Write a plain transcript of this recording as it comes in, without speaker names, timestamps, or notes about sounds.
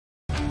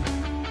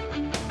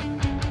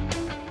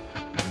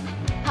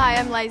Hi,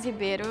 I'm Lais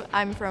Ribeiro.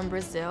 I'm from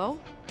Brazil.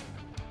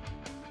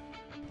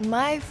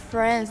 My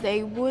friends,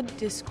 they would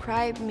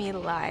describe me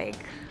like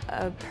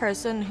a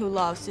person who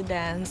loves to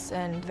dance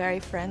and very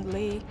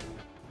friendly.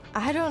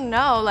 I don't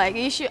know, like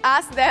you should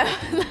ask them,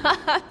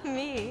 not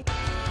me.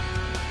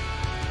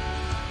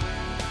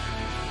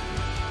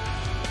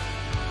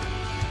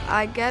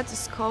 I got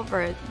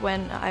discovered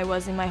when I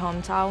was in my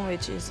hometown,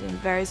 which is a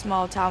very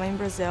small town in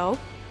Brazil.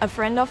 A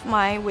friend of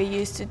mine, we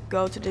used to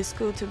go to the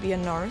school to be a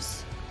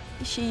nurse.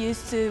 She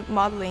used to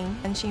modeling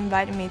and she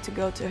invited me to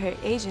go to her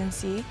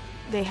agency.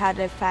 They had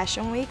a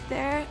fashion week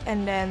there,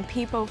 and then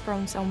people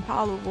from São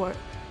Paulo were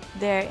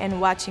there and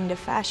watching the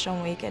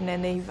fashion week, and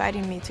then they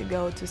invited me to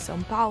go to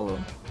São Paulo.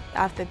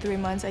 After 3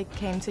 months I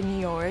came to New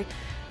York,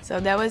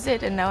 so that was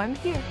it, and now I'm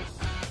here.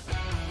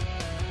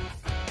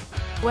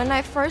 When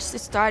I first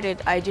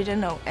started, I didn't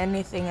know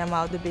anything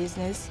about the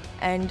business,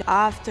 and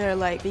after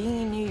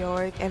being in New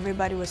York,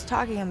 everybody was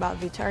talking about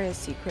Victoria's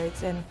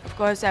Secrets, and of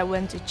course I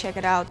went to check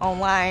it out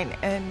online,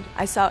 and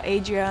I saw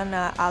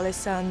Adriana,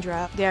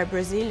 Alessandra. They are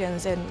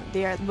Brazilians and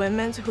they are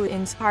women who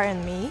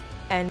inspired me,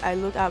 and I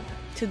look up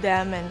to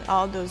them and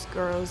all those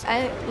girls.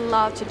 I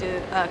love to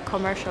do a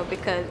commercial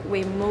because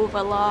we move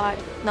a lot,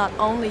 not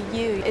only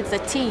you, it's a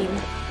team.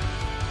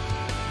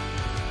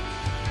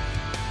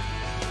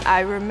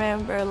 I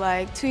remember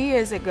 2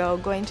 years ago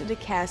going to the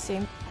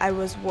casting. I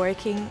was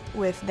working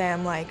with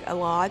them a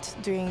lot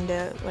during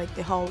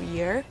the whole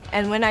year.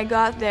 And when I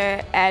got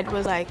there, Ed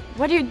was like,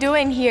 "What are you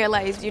doing here?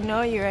 You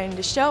know you're in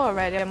the show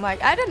already." I'm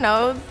like, "I don't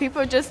know,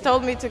 people just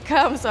told me to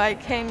come, so I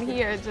came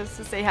here just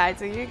to say hi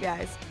to you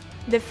guys."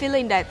 The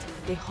feeling that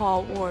the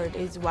whole world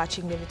is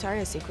watching the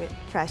Victoria's Secret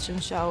fashion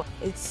show,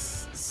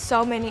 it's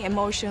so many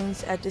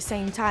emotions at the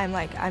same time.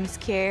 I'm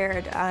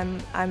scared,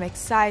 I'm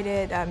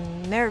excited, I'm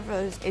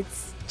nervous.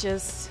 It's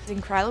just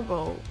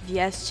incredible.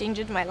 VS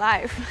changed my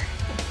life.